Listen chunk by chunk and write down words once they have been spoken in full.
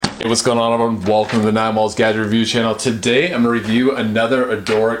Hey, what's going on, everyone? Welcome to the 9 Walls Gadget Review channel. Today I'm going to review another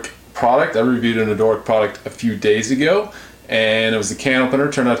Adoric product. I reviewed an Adoric product a few days ago, and it was the can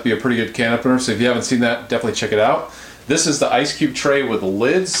opener. Turned out to be a pretty good can opener, so if you haven't seen that, definitely check it out. This is the ice cube tray with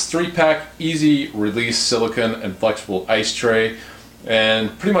lids, 3-pack, easy release silicone and flexible ice tray,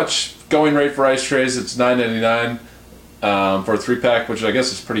 and pretty much going rate for ice trays. It's $9.99 for a 3-pack, which I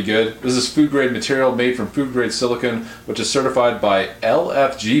guess is pretty good. This is food grade material made from food grade silicone, which is certified by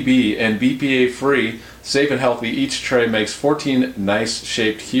LFGB and BPA free, safe and healthy. Each tray makes 14 nice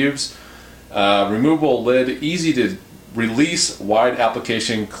shaped cubes. Removable lid, easy to release, wide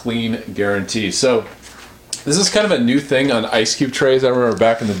application, clean guarantee. So this is kind of a new thing on ice cube trays. I remember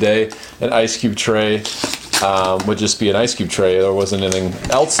back in the day, an ice cube tray would just be an ice cube tray. There wasn't anything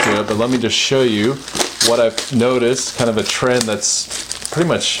else to it, but let me just show you what I've noticed, kind of a trend that's pretty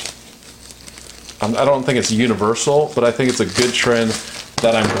much, I don't think it's universal, but I think it's a good trend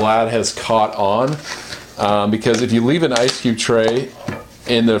that I'm glad has caught on, because if you leave an ice cube tray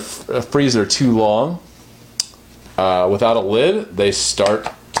in the freezer too long without a lid, they start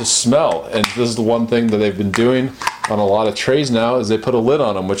to smell. And this is the one thing that they've been doing on a lot of trays now, is they put a lid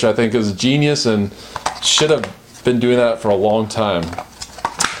on them, which I think is genius and should have been doing that for a long time.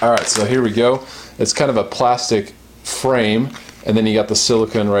 Alright, so here we go. It's kind of a plastic frame, and then you got the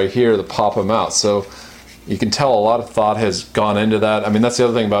silicone right here to pop them out. So you can tell a lot of thought has gone into that. I mean, that's the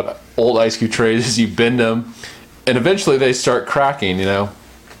other thing about old ice cube trays, is you bend them and eventually they start cracking, you know.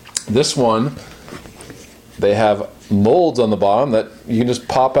 This one, they have molds on the bottom that you can just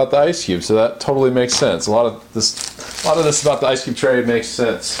pop out the ice cube, so that totally makes sense. A lot of this about the ice cube tray makes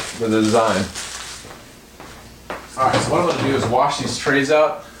sense with the design. Alright, so what I'm going to do is wash these trays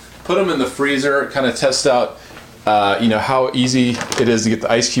out, put them in the freezer, kind of test out you know, how easy it is to get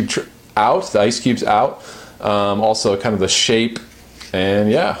the ice cube out, the ice cubes out, also kind of the shape,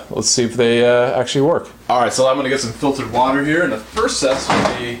 and yeah, let's see if they actually work. Alright, so I'm going to get some filtered water here, and the first step's going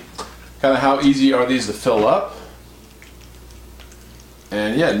to be kind of how easy are these to fill up.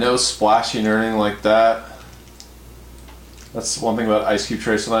 And yeah, no splashing or anything like that. That's one thing about ice cube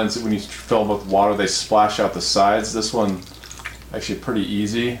trays. Sometimes when you fill them with water, they splash out the sides. This one, actually pretty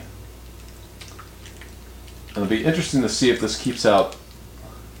easy. And it'll be interesting to see if this keeps out,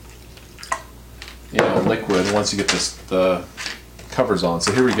 you know, liquid once you get the covers on.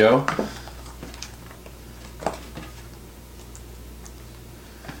 So here we go.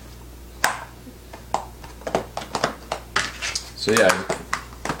 So yeah,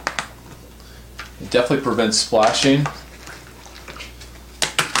 it definitely prevents splashing.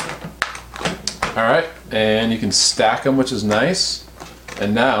 Alright, and you can stack them, which is nice.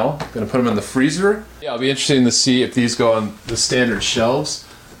 And now, I'm going to put them in the freezer. Yeah, it'll be interesting to see if these go on the standard shelves.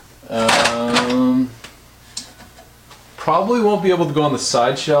 Probably won't be able to go on the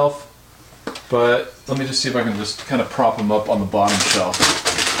side shelf, but let me just see if I can just kind of prop them up on the bottom shelf.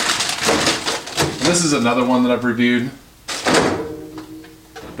 And this is another one that I've reviewed,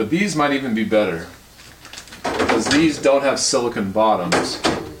 but these might even be better, because these don't have silicone bottoms.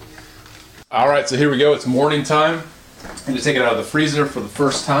 Alright, so here we go. It's morning time. I'm going to take it out of the freezer for the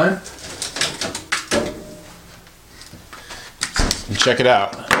first time. And check it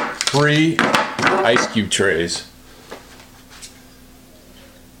out. 3 ice cube trays.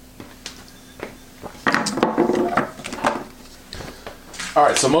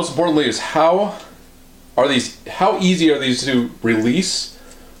 Alright, so most importantly is how easy are these to release?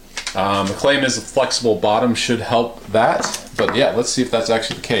 The claim is a flexible bottom should help that, but yeah, let's see if that's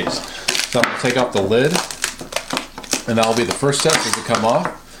actually the case. So I'm going to take off the lid, and that'll be the first step, is to come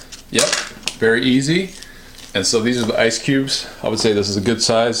off. Yep, very easy. And so these are the ice cubes. I would say this is a good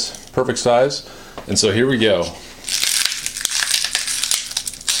size, perfect size. And so here we go.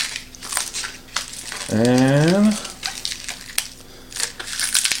 And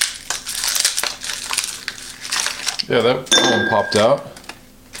yeah, that one popped out.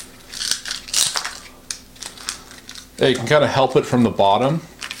 Yeah, you can kind of help it from the bottom.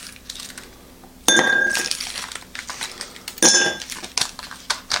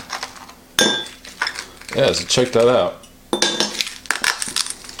 Yeah, so check that out.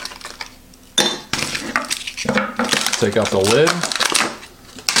 Take out the lid,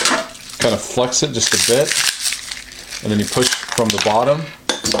 kind of flex it just a bit, and then you push from the bottom.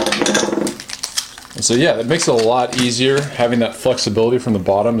 And so yeah, it makes it a lot easier having that flexibility from the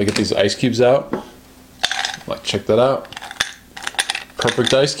bottom to get these ice cubes out. Like, check that out.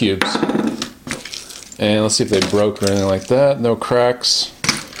 Perfect ice cubes. And let's see if they broke or anything like that. No cracks.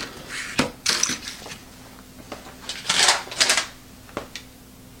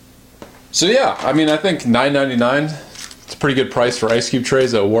 So yeah, I mean, I think $9.99, it's pretty good price for ice cube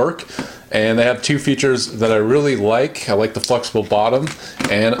trays that work. And they have two features that I really like. I like the flexible bottom,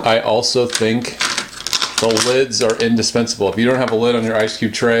 and I also think the lids are indispensable. If you don't have a lid on your ice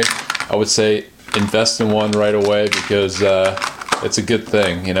cube tray, I would say invest in one right away, because it's a good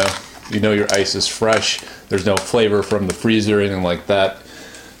thing, you know your ice is fresh, there's no flavor from the freezer or anything like that.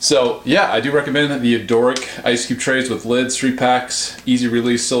 So yeah, I do recommend the Adoric ice cube trays with lids, 3 packs, easy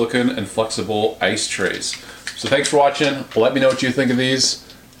release silicone, and flexible ice trays. So thanks for watching. Let me know what you think of these.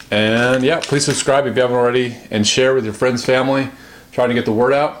 And yeah, please subscribe if you haven't already, and share with your friends, family, trying to get the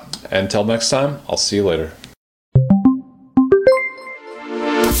word out. Until next time, I'll see you later.